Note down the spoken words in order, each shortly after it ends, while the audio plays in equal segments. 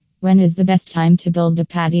When is the best time to build a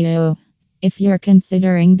patio? If you're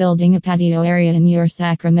considering building a patio area in your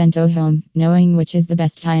Sacramento home, knowing which is the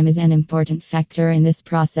best time is an important factor in this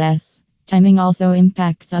process. Timing also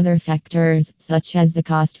impacts other factors, such as the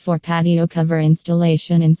cost for patio cover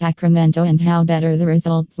installation in Sacramento and how better the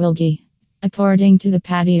results will be. According to the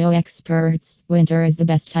patio experts, winter is the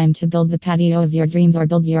best time to build the patio of your dreams or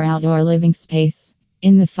build your outdoor living space.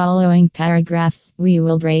 In the following paragraphs, we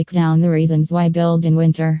will break down the reasons why build in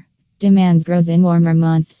winter. Demand grows in warmer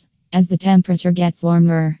months. As the temperature gets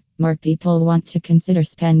warmer, more people want to consider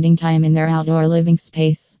spending time in their outdoor living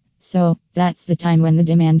space. So, that's the time when the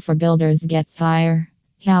demand for builders gets higher.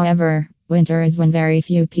 However, winter is when very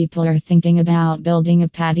few people are thinking about building a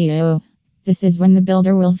patio. This is when the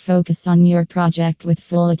builder will focus on your project with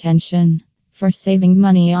full attention. For saving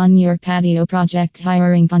money on your patio project,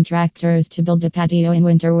 hiring contractors to build a patio in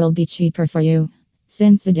winter will be cheaper for you.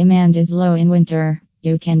 Since the demand is low in winter,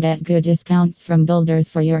 you can get good discounts from builders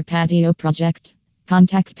for your patio project.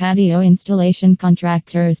 Contact patio installation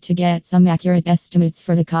contractors to get some accurate estimates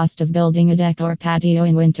for the cost of building a deck or patio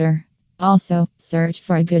in winter. Also, search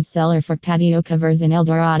for a good seller for patio covers in El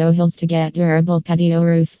Dorado Hills to get durable patio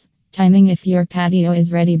roofs. Timing: if your patio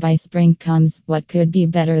is ready by spring comes, what could be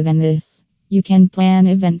better than this? You can plan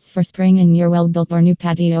events for spring in your well-built or new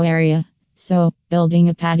patio area. So, building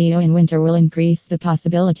a patio in winter will increase the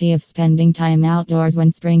possibility of spending time outdoors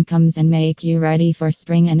when spring comes and make you ready for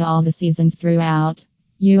spring and all the seasons throughout.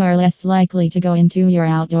 You are less likely to go into your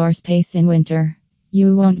outdoor space in winter.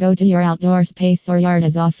 You won't go to your outdoor space or yard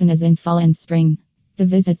as often as in fall and spring. The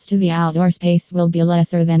visits to the outdoor space will be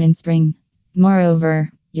lesser than in spring.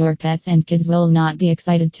 Moreover, your pets and kids will not be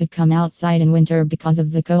excited to come outside in winter because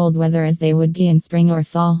of the cold weather as they would be in spring or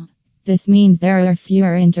fall. This means there are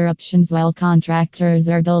fewer interruptions while contractors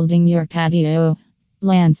are building your patio.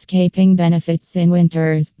 Landscaping benefits: in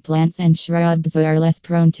winters, plants and shrubs are less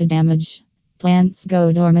prone to damage. Plants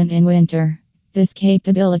go dormant in winter. This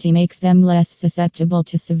capability makes them less susceptible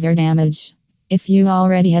to severe damage. If you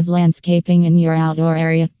already have landscaping in your outdoor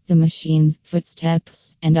area, the machines,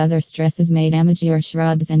 footsteps, and other stresses may damage your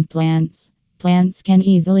shrubs and plants. Plants can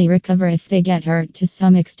easily recover if they get hurt to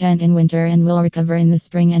some extent in winter and will recover in the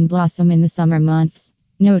spring and blossom in the summer months.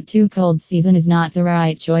 Note: too cold season is not the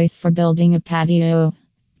right choice for building a patio.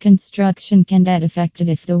 Construction can get affected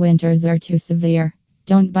if the winters are too severe.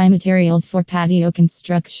 Don't buy materials for patio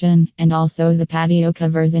construction, and also the patio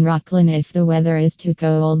covers in Rockland if the weather is too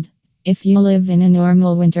cold. If you live in a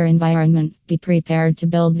normal winter environment, be prepared to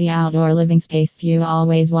build the outdoor living space you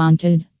always wanted.